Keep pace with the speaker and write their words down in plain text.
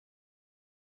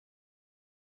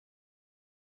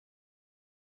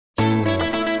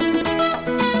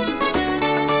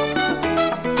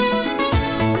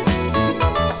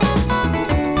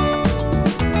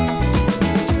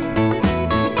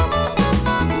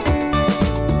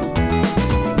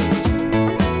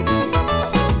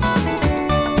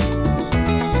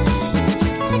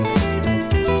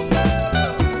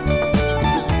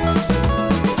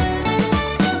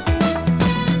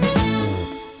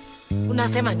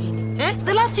Eh?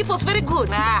 The last chief was very good.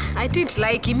 I didn't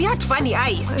like him. He had funny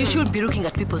eyes. You shouldn't be looking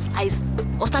at people's eyes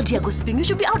or stand here gossiping. You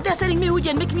should be out there selling me uji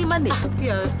and making me money.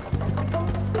 Yeah.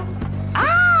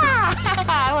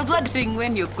 I was wondering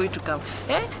when you're going to come.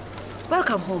 Eh?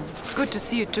 Welcome home. Good to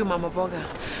see you too, Mama Boga.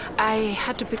 I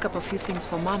had to pick up a few things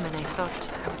for Mom and I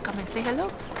thought I would come and say hello.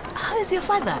 How is your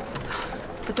father?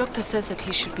 The doctor says that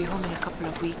he should be home in a couple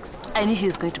of weeks. I knew he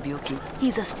was going to be okay.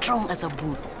 He's as strong as a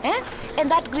bull. Eh? And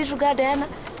that great girl, Diana,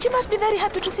 she must be very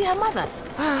happy to see her mother.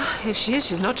 If she is,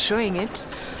 she's not showing it.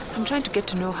 I'm trying to get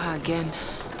to know her again.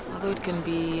 Although it can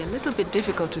be a little bit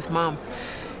difficult with Mom.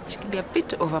 She can be a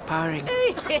bit overpowering.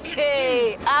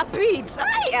 Hey, Pete.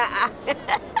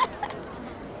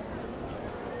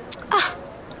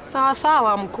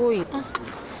 Sawa, I'm going.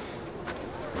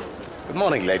 Good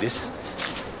morning, ladies.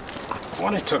 I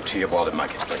want to talk to you about the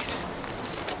marketplace.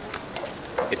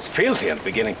 It's filthy and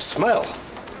beginning to smell.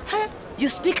 Huh? You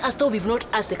speak as though we've not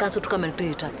asked the council to come and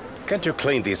clean it up. Can't you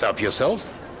clean this up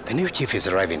yourselves? The new chief is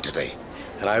arriving today,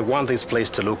 and I want this place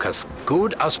to look as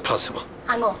good as possible.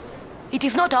 Ango, it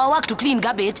is not our work to clean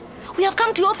garbage. We have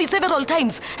come to your office several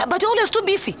times, but you're always too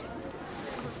busy.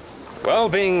 Well,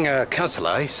 being a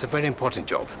councillor is a very important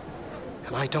job.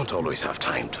 And I don't always have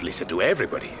time to listen to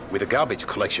everybody with a garbage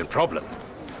collection problem.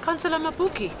 Councillor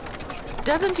Mabuki,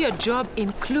 doesn't your job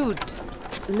include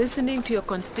listening to your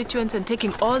constituents and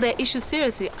taking all their issues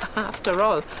seriously? After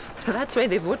all, that's why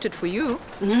they voted for you.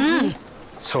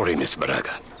 Sorry, Miss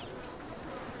Baraga.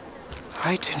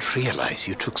 I didn't realize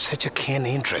you took such a keen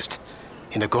interest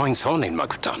in the goings-on in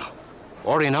Makutano,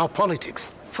 or in our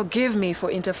politics. Forgive me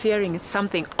for interfering in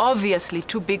something obviously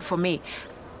too big for me.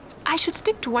 I should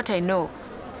stick to what I know,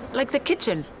 like the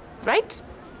kitchen, right?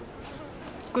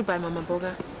 Goodbye, Mama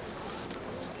Boga.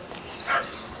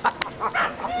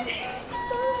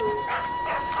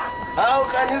 How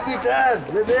can you be tired?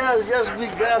 The day has just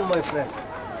begun, my friend.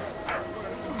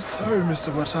 I'm sorry,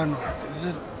 Mr. Batano. It's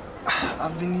just,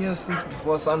 I've been here since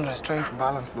before sunrise trying to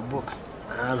balance the books.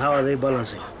 And how are they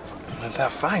balancing? They're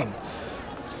fine.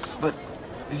 But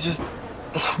it's just,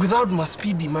 without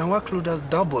Maspidi, my workload has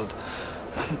doubled.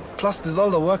 And plus, there's all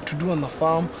the work to do on the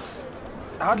farm.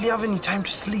 I hardly have any time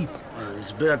to sleep. Well,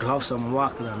 it's better to have some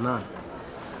work than none.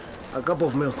 A cup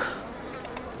of milk.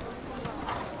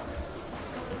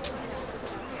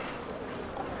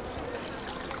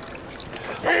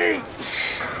 Hey!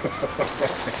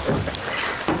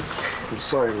 I'm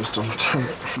sorry, Mr.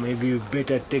 Makutano. Maybe you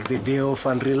better take the day off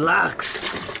and relax.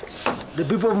 The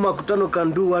people of Makutano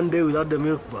can do one day without the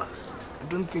milk bar. I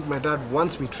don't think my dad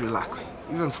wants me to relax,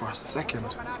 even for a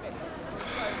second.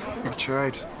 But you're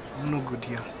right, I'm no good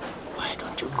here. Why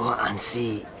don't you go and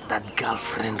see that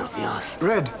girlfriend of yours?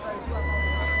 Red.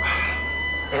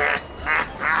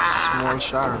 Small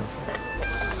Sharon.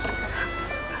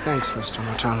 Thanks, Mr.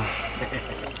 Makutano.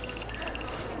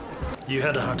 You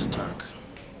had a heart attack.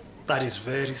 That is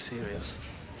very serious.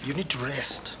 You need to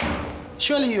rest.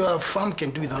 Surely your farm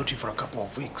can do without you for a couple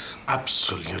of weeks.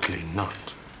 Absolutely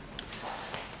not.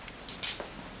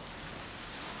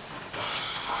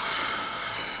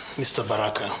 Mr.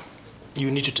 Baraka,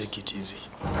 you need to take it easy.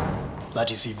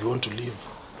 That is, if you want to live.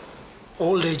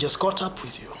 Old age has caught up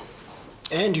with you.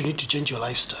 And you need to change your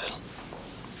lifestyle.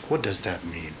 What does that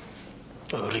mean?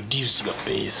 Reduce your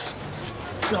pace.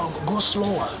 Now, go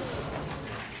slower.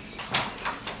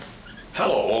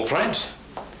 Hello, old friends.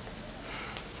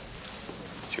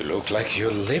 You look like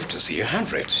you'll live to see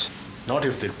 100. Not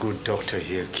if the good doctor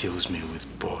here kills me with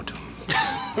boredom.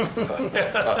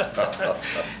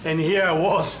 And here I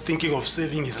was thinking of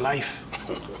saving his life.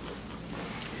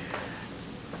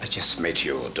 I just met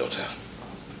your daughter.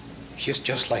 She's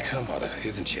just like her mother,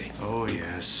 isn't she? Oh,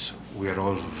 yes. We are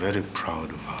all very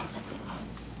proud of her.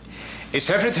 Is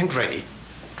everything ready?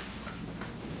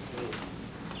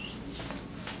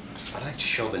 I'd like to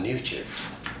show the new chief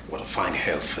what a fine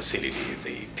health facility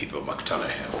the people of Makutano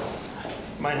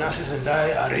have. My nurses and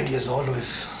I are ready as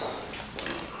always.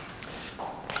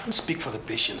 Can't speak for the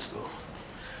patients, though.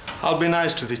 I'll be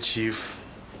nice to the chief.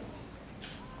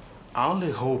 I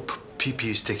only hope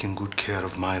PP is taking good care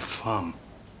of my farm.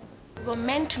 We were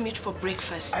meant to meet for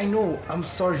breakfast. I know, I'm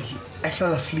sorry. I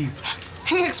fell asleep.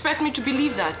 And you expect me to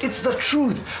believe that? It's the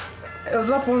truth. I was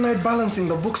up all night balancing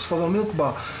the books for the milk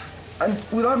bar. And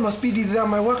without Maspidi there,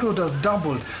 my workload has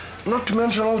doubled. Not to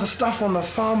mention all the stuff on the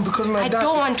farm because my dad... I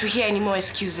don't want to hear any more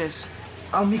excuses.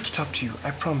 I'll make it up to you,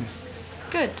 I promise.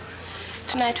 Good.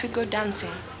 Tonight we go dancing.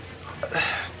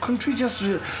 Couldn't we just...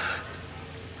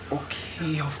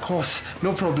 Okay, of course.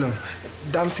 No problem.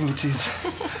 Dancing it is.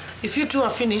 If you two are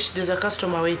finished, there's a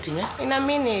customer waiting, eh? In a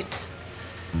minute.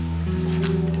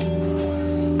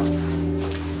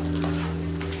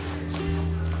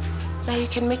 Now you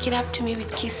can make it up to me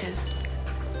with kisses.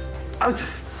 I've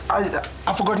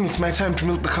forgotten it's my time to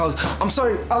milk the cows. I'm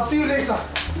sorry. I'll see you later.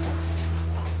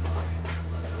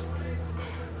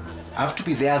 I have to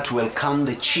be there to welcome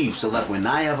the chief so that when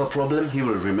I have a problem, he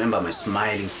will remember my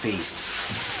smiling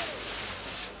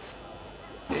face.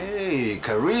 Hey,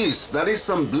 Caris, that is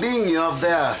some bling you have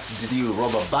there. Did you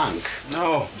rob a bank?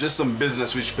 No, just some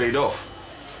business which paid off.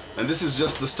 And this is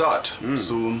just the start.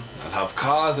 Soon, I'll have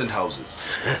cars and houses.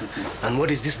 And what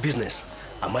is this business?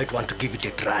 I might want to give it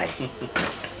a try.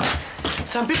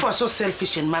 Some people are so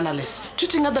selfish and mannerless,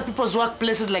 treating other people's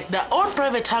workplaces like their own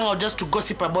private hangout just to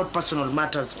gossip about personal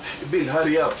matters. Bill,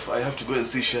 hurry up. I have to go and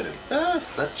see Cheryl.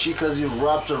 That chick has you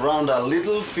wrapped around her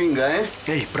little finger, eh?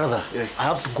 Hey, brother, I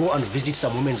have to go and visit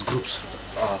some women's groups.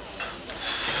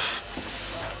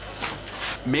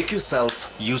 Make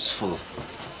yourself useful.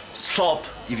 Stop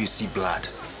if you see blood.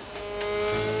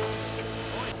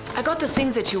 I got the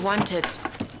things that you wanted.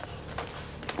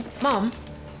 Mom,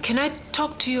 can I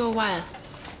talk to you a while?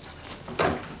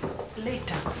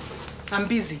 Later. I'm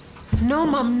busy. No,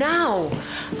 Mom, now.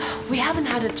 We haven't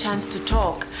had a chance to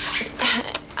talk.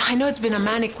 I know it's been a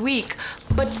manic week,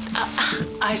 but...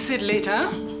 I said later.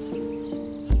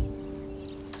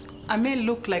 I may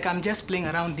look like I'm just playing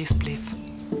around this place,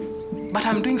 but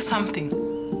I'm doing something.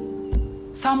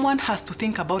 Someone has to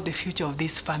think about the future of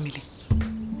this family.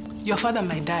 Your father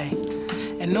might die,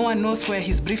 and no one knows where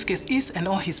his briefcase is and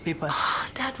all his papers.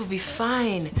 Dad will be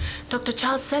fine. Dr.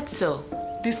 Charles said so.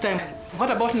 This time,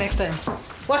 what about next time?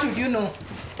 What would you know?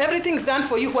 Everything's done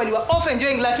for you while you are off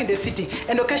enjoying life in the city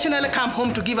and occasionally come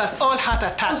home to give us all heart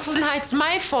attacks. Now it's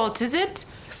my fault, is it?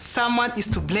 Someone is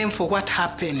to blame for what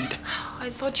happened. I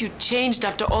thought you changed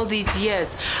after all these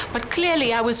years, but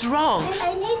clearly I was wrong.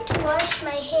 I need to wash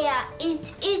my hair.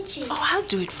 It's itchy. Oh, I'll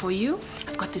do it for you.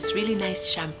 I've got this really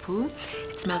nice shampoo.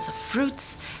 It smells of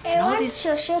fruits and all this. I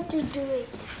want Shosha to do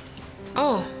it.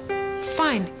 Oh,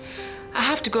 fine. I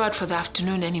have to go out for the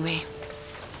afternoon anyway.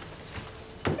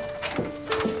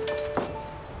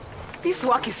 This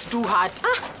work is too hard.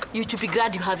 You should be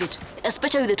glad you have it,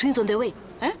 especially with the twins on the way.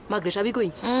 Margaret, are we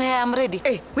going? Yeah, I'm ready.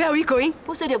 Hey, where are we going?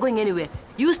 Who said you're going anywhere?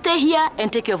 You stay here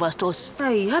and take care of our stores.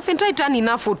 Hey, haven't I done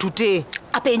enough for today?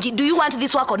 Apenji, do you want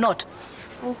this work or not?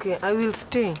 Okay, I will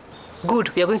stay.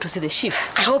 Good, we are going to see the chief.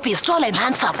 I hope he's tall and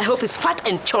handsome. I hope he's fat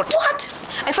and short. What?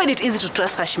 I find it easy to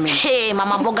trust Hashmin. Hey,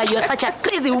 Mama Mboga, you're such a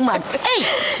crazy woman.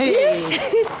 Hey!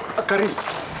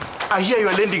 Caris, I hear you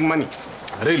are lending money.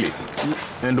 Really?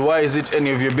 And why is it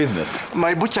any of your business?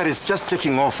 My butcher is just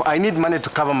taking off. I need money to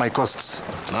cover my costs.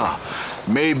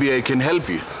 Maybe I can help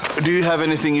you. Do you have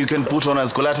anything you can put on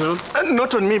as collateral?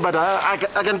 Not on me, but I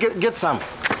can get some.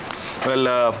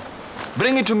 Well,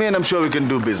 bring it to me and I'm sure we can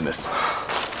do business.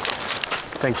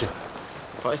 Thank you.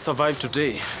 If I survive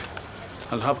today,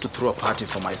 I'll have to throw a party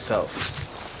for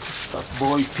myself. That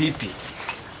boy, Pee-Pee.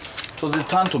 It was his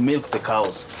turn to milk the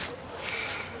cows.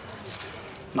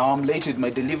 Now I'm late with my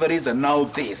deliveries and now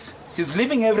this. He's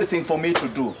leaving everything for me to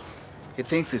do. He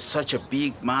thinks he's such a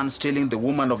big man stealing the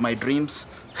woman of my dreams.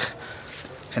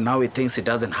 And now he thinks he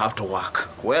doesn't have to work.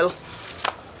 Well,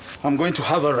 I'm going to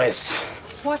have a rest.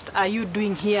 What are you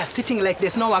doing here, sitting like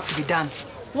there's no work to be done?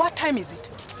 What time is it?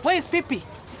 Where is Pee-Pee?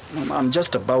 I'm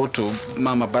just about to,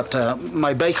 Mama, but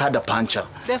my bike had a puncture.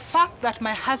 The fact that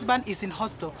my husband is in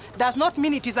hospital does not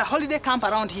mean it is a holiday camp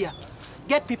around here.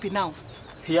 Get Pee-Pee now.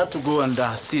 He had to go and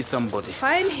see somebody.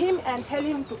 Find him and tell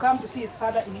him to come to see his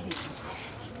father immediately.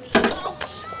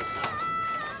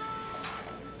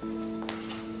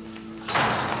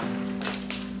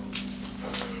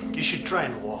 You should try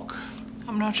and walk.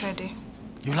 I'm not ready.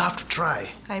 You'll have to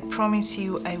try. I promise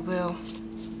you I will.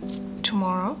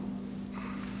 Tomorrow?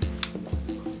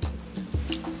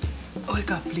 Wake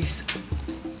up, please.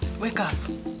 Wake up.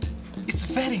 It's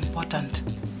very important.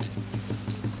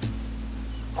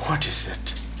 What is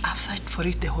it? I've searched for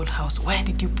it the whole house. Where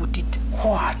did you put it?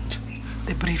 What?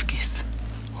 The briefcase.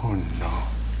 Oh, no.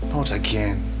 Not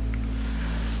again.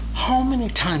 How many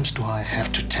times do I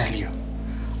have to tell you?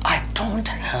 I don't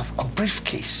have a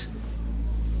briefcase.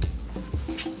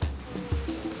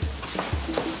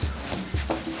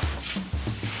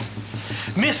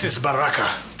 Mrs. Baraka.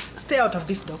 Stay out of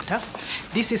this, doctor.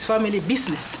 This is family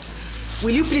business.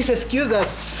 Will you please excuse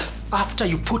us? After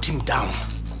you put him down.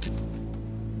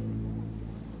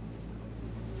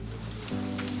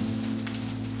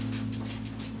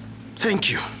 Thank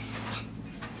you.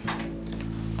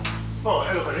 Oh,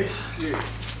 hello, Caris. Yeah.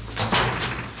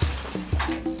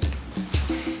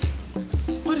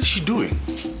 What is she doing?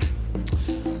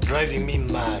 Driving me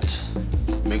mad.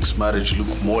 Makes marriage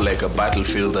look more like a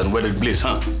battlefield than wedded bliss,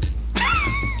 huh?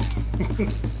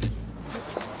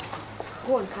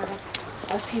 Go on, Kara.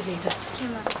 I'll see you later.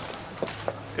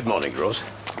 Good morning, Rose.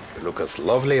 You look as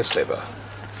lovely as ever.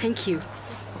 Thank you.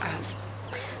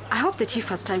 I hope the chief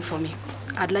has time for me.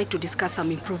 I'd like to discuss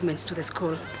some improvements to the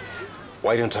school.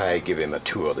 Why don't I give him a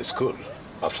tour of the school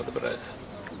after the parade?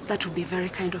 That would be very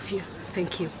kind of you.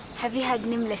 Thank you. Have you heard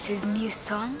Nameless's new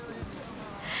song?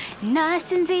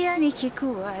 Nasinzia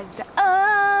nikikuwaza,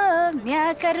 oh,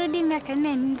 miaka rudi miaka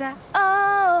nenda,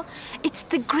 oh, it's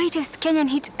the greatest Kenyan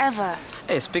hit ever.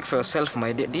 Hey, speak for yourself,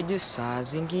 my dear. Dije saa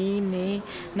zingine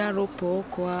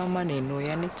naropokwa maneno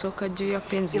yanitoka juu ya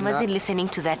penzi la. Imagine listening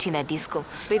to that in a disco.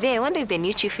 But then I wonder if the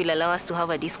new chief will allow us to have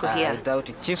a disco here. I doubt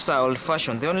it. Chiefs are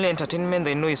old-fashioned. The only entertainment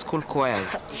they know is school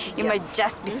choirs. You might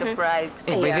just be surprised.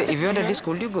 Hey, by the, if you want a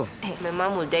disco, will you go? Hey, my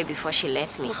mom will die before she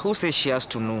lets me. Who says she has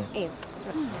to know? Hey.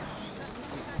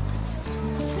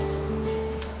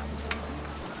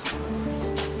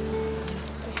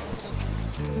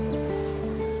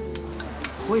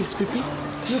 Where is Pipi?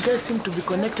 You guys seem to be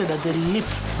connected at the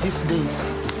lips these days.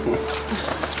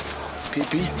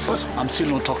 Pipi, I'm still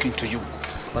not talking to you,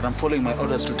 but I'm following my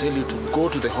orders to tell you to go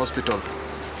to the hospital.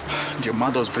 Your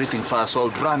mother's breathing fast, so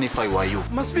I'd run if I were you.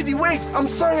 Maspidi, wait! I'm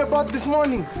sorry about this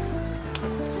morning.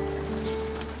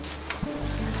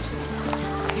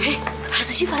 Hey, has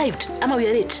the chief arrived? Am I we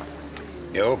are late?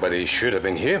 No, but he should have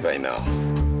been here by now.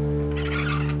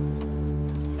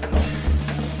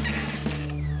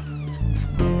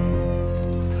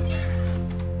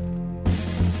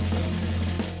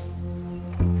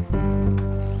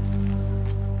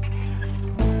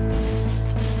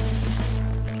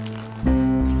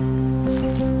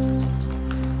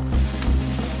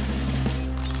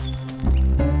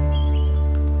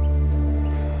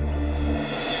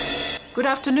 Good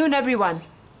afternoon, everyone.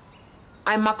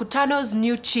 I'm Makutano's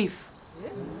new chief.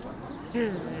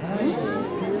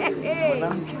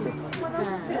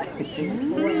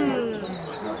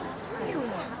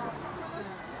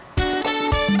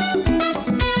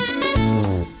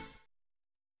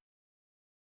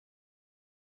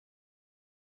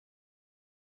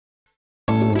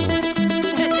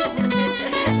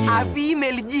 A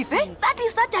female chief, eh? That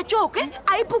is such a joke, eh?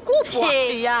 Aipukupwa.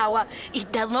 Hey, Yawa,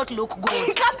 it does not look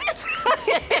good.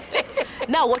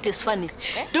 Now, what is funny?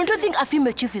 Don't you think a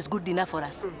female chief is good enough for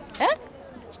us? Eh?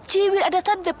 She will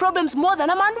understand the problems more than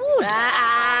a man would.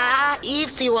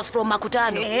 If she was from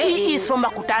Makutano. She is from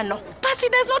Makutano. But she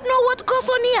does not know what goes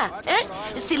on here.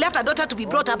 Eh? She left her daughter to be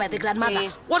brought up by the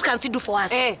grandmother. What can she do for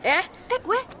us?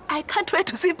 Well, I can't wait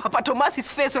to see Papa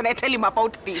Thomas's face when I tell him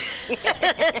about this.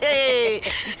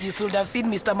 You should have seen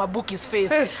Mr. Mabuki's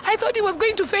face. I thought he was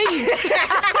going to faint.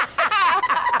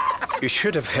 You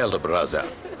should have held a baraza,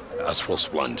 as was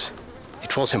planned.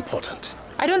 It was important.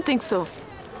 I don't think so.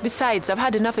 Besides, I've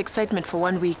had enough excitement for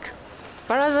 1 week.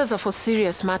 Barazas are for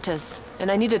serious matters,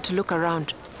 and I needed to look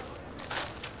around.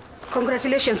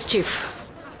 Congratulations, Chief.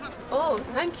 Oh,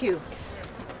 thank you.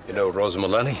 You know Rose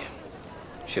Mulani?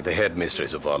 She's the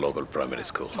headmistress of our local primary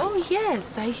school. Oh,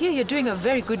 yes. I hear you're doing a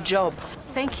very good job.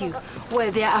 Thank you.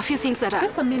 Well, there are a few things that are...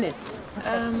 Just a minute.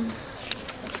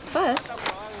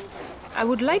 First, I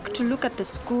would like to look at the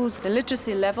school's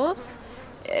literacy levels,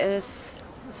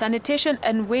 sanitation,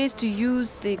 and ways to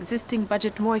use the existing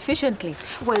budget more efficiently.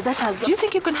 Well, that has... Do you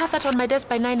think you can have that on my desk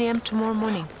by 9 a.m. tomorrow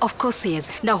morning? Of course, yes.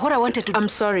 Now, what I wanted to... I'm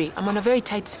sorry. I'm on a very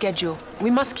tight schedule. We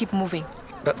must keep moving.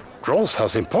 But Rose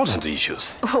has important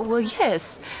issues. Oh, well,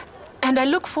 yes. And I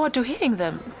look forward to hearing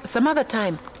them some other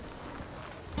time.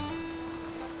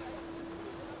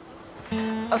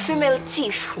 A female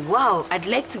chief. Wow, I'd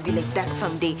like to be like that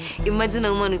someday. Imagine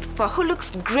a woman with Papa who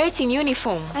looks great in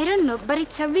uniform. I don't know, but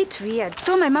it's a bit weird.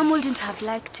 Though my mom wouldn't have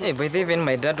liked it. Hey, by the way, even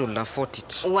my dad would have fought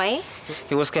it. Why?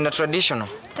 He was kind of traditional.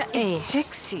 That is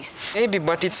sexist. Maybe,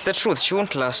 but it's the truth. She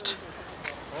won't last.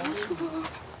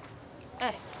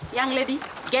 Hey, young lady,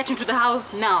 get into the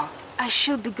house now. I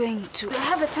should be going to. I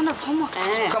have a ton of homework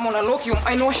to do. Come on, I'll lock you.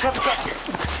 I know a shortcut.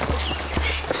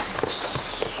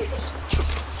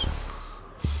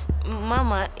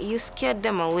 Mama, you scared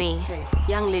them away. Hey,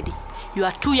 young lady, you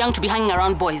are too young to be hanging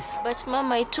around boys. But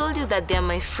Mama, I told you that they're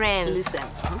my friends. Listen,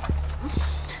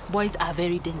 boys are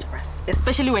very dangerous,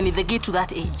 especially when they get to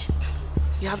that age.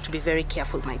 You have to be very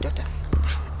careful, my daughter.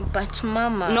 But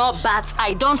Mama... No buts.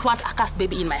 I don't want a cursed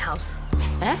baby in my house.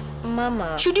 Eh?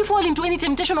 Mama... Should you fall into any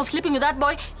temptation of sleeping with that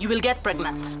boy, you will get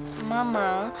pregnant.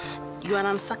 Mama... You are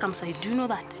uncircumcised. Do you know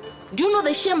that? Do you know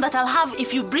the shame that I'll have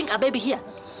if you bring a baby here?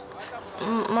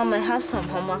 Mama, I have some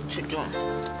homework to do.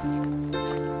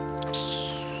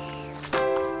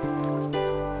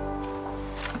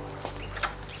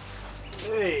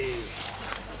 Hey.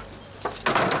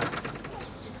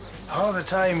 All the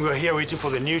time we were here waiting for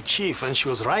the new chief, and she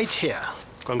was right here.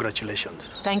 Congratulations.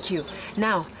 Thank you.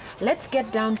 Now, let's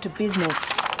get down to business.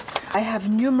 I have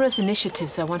numerous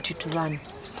initiatives I want you to run.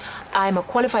 I'm a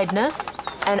qualified nurse,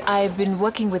 and I've been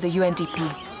working with the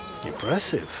UNDP.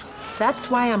 Impressive.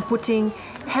 That's why I'm putting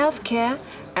healthcare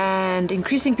and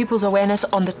increasing people's awareness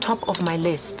on the top of my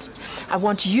list. I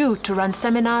want you to run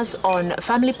seminars on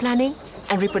family planning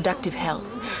and reproductive health,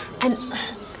 and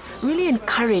really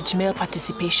encourage male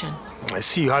participation. I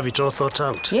see you have it all thought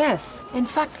out. Yes. In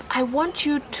fact, I want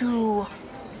you to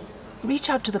reach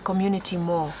out to the community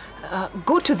more.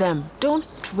 Go to them. Don't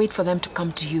wait for them to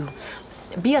come to you.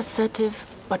 Be assertive,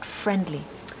 but friendly.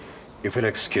 If you'll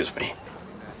excuse me,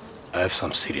 I have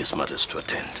some serious matters to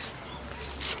attend.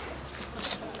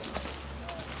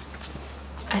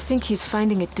 I think he's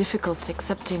finding it difficult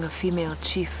accepting a female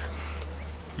chief.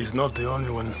 He's not the only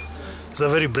one. It's a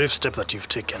very brave step that you've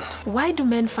taken. Why do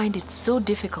men find it so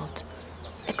difficult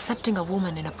accepting a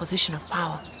woman in a position of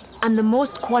power? I'm the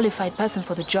most qualified person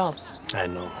for the job. I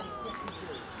know.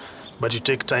 But it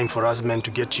takes time for us men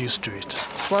to get used to it.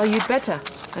 Well, you'd better,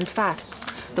 and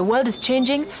fast. The world is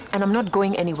changing, and I'm not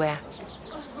going anywhere.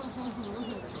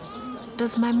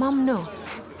 Does my mom know?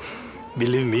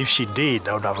 Believe me, if she did,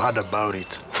 I would have heard about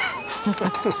it.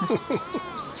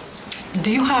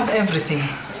 Do you have everything?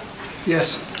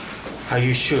 Yes. Are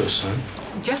you sure, son?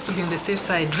 Just to be on the safe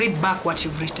side, read back what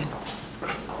you've written.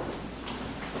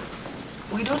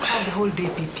 We don't have the whole day,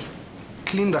 Pipi.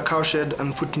 Clean the cowshed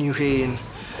and put new hay in.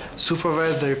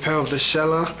 Supervise the repair of the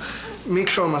sheller. Make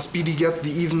sure Maspidi gets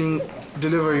the evening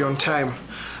delivery on time.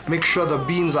 Make sure the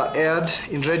beans are aired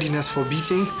in readiness for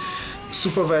beating.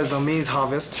 Supervise the maize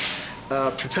harvest.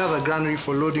 Prepare the granary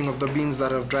for loading of the beans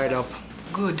that have dried up.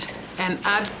 Good. And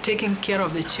add taking care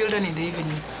of the children in the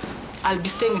evening. I'll be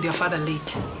staying with your father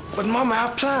late. But Mom, I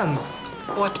have plans.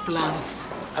 What plans?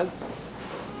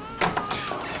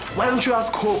 Why don't you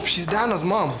ask Hope? She's Diana's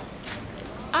mom.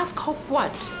 Ask Hope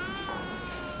what?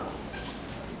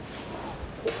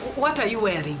 What are you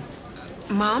wearing?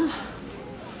 Mom?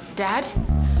 Dad?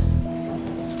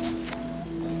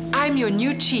 I'm your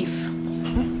new chief.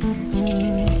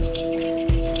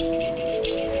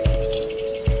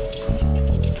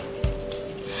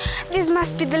 This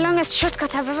must be the longest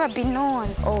shortcut I've ever been on.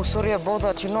 Oh, sorry about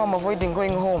that. You know I'm avoiding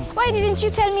going home. Why didn't you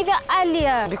tell me that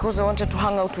earlier? Because I wanted to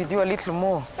hang out with you a little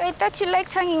more. I thought you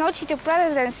liked hanging out with your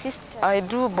brothers and sisters. I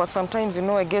do, but sometimes, you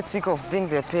know, I get sick of being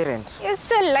their parent. You're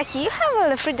so lucky. You have all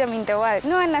the freedom in the world.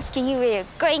 No one asking you where you're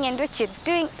going and what you're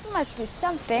doing. It must be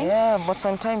something. Yeah, but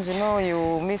sometimes, you know,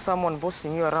 you miss someone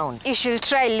bossing you around. You should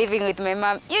try living with my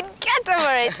mom. You'd get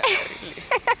over it.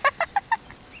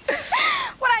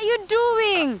 What are you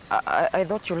doing? I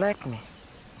thought you liked me.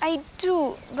 I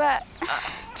do, but...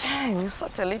 Damn, you're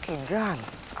such a little girl.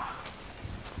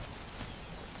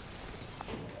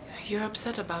 You're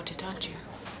upset about it, aren't you?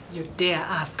 You dare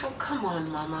ask. Oh, come on,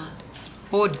 Mama.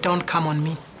 Oh, don't come on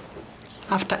me.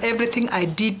 After everything I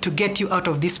did to get you out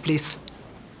of this place,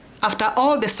 after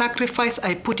all the sacrifice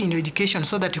I put in your education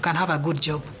so that you can have a good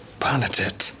job.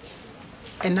 Bernadette.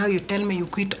 And now you tell me you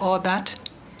quit all that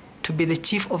to be the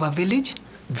chief of a village?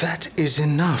 That is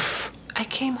enough. I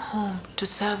came home to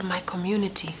serve my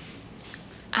community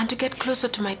and to get closer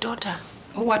to my daughter.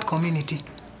 What community?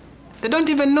 They don't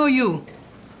even know you.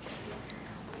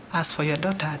 As for your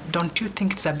daughter, don't you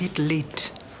think it's a bit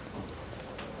late?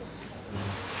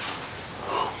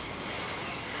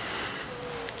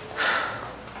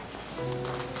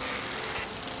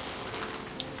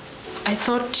 I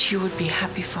thought you would be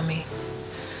happy for me.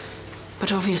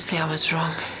 But obviously I was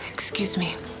wrong. Excuse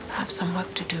me. I have some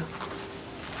work to do.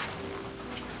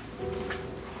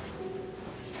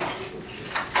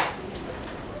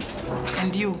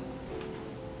 And you?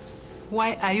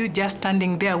 Why are you just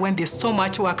standing there when there's so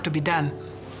much work to be done?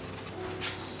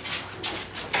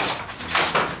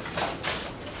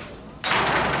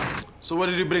 So what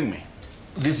did you bring me?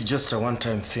 This is just a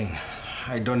one-time thing.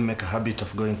 I don't make a habit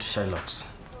of going to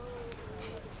Shylock's.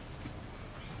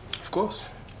 Of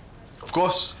course. Of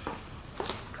course.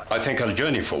 I think I'll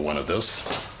join you for one of those.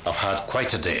 I've had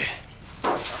quite a day.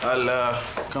 I'll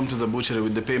come to the butchery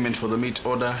with the payment for the meat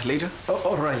order later. Oh,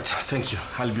 all right, thank you.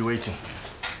 I'll be waiting.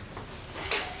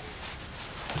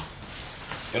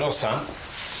 You know, son,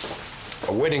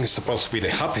 a wedding is supposed to be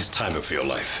the happiest time of your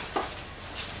life.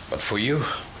 But for you,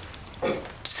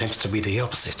 it seems to be the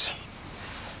opposite.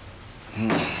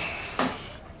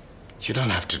 You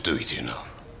don't have to do it, you know.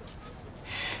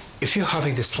 If you're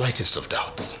having the slightest of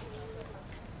doubts,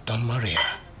 don't marry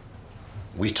her.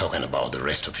 We're talking about the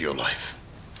rest of your life.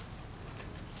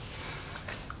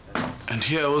 And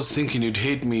here I was thinking you'd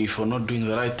hate me for not doing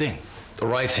the right thing. The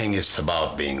right thing is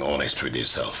about being honest with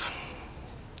yourself.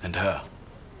 And her.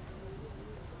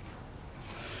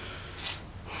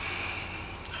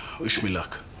 Wish me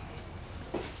luck.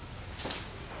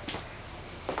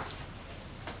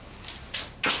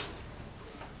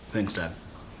 Thanks, Dad.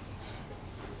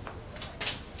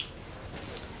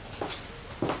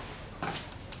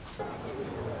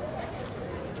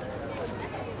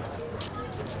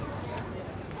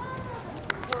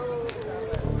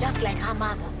 Just like her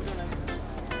mother.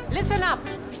 Listen up.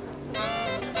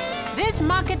 This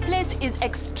marketplace is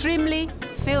extremely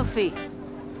filthy.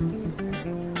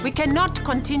 We cannot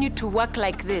continue to work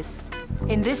like this,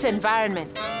 in this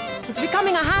environment. It's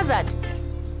becoming a hazard.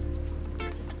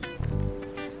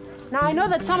 Now, I know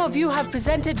that some of you have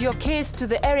presented your case to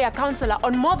the area councillor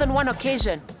on more than one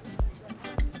occasion,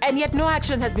 and yet no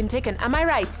action has been taken. Am I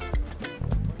right?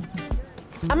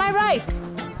 Am I right?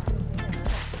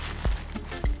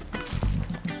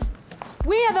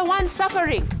 We are the ones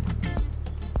suffering,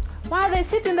 while they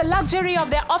sit in the luxury of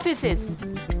their offices.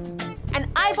 And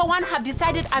I, for one, have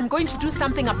decided I'm going to do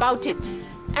something about it.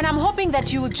 And I'm hoping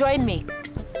that you will join me,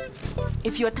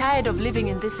 if you're tired of living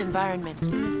in this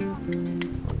environment.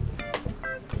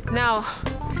 Now,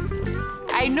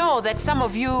 I know that some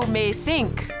of you may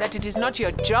think that it is not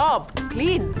your job to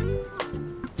clean.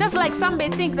 Just like some may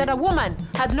think that a woman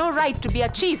has no right to be a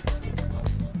chief.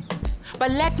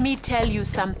 But let me tell you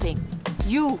something.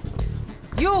 You,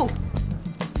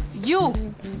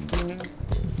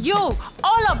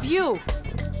 all of you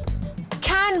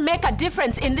can make a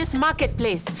difference in this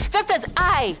marketplace, just as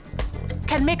I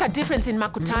can make a difference in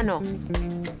Makutano.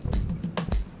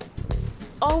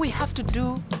 All we have to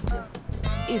do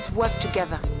is work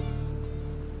together.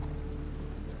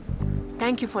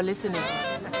 Thank you for listening.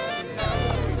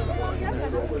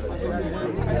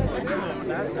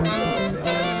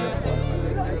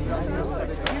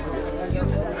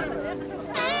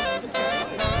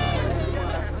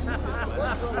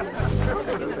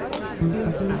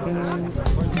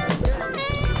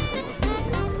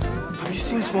 Have you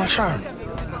seen small Sharon?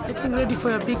 Getting ready for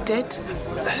your big date?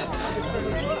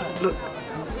 Look,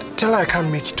 tell her I can't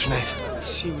make it tonight.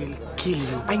 She will kill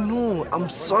you. I know, I'm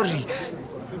sorry.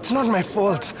 It's not my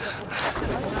fault.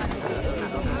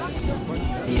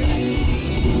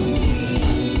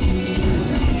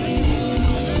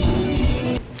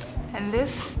 And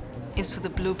this is for the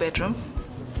blue bedroom.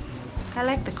 I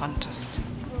like the contrast.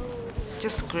 It's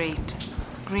just great.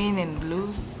 Green and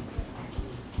blue.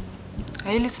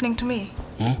 Are you listening to me?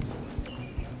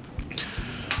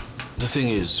 The thing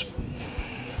is,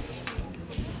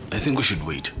 I think we should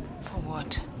wait. For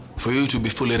what? For you to be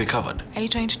fully recovered. Are you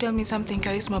trying to tell me something,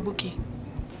 Charisma Buki?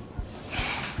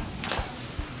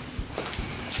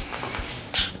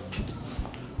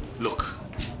 Look,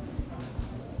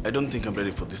 I don't think I'm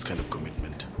ready for this kind of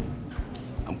commitment.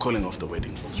 I'm calling off the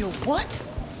wedding. You what?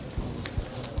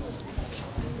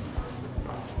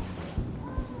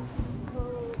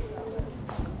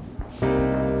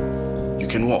 You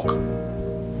can walk.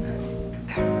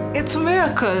 It's a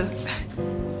miracle.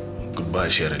 Goodbye,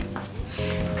 Cheryl.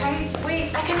 Caris,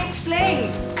 wait, I can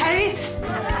explain. Caris.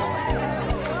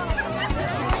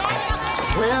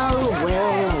 Well.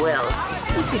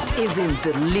 If it isn't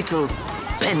the little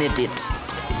Benedict.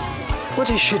 What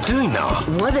is she doing now?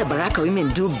 What the Baraka women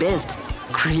do best,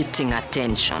 creating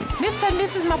attention. Mr. and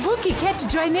Mrs. Mabuki, care to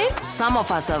join in? Some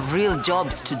of us have real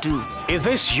jobs to do. Is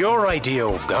this your idea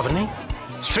of governing?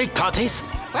 Street parties?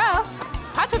 Well,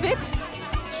 part of it.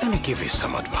 Let me give you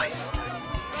some advice.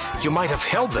 You might have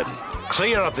helped them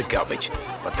clear up the garbage,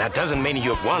 but that doesn't mean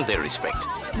you have won their respect.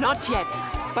 Not yet,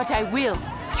 but I will.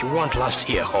 You won't last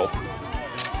here, Hope.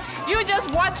 You just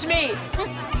watch me.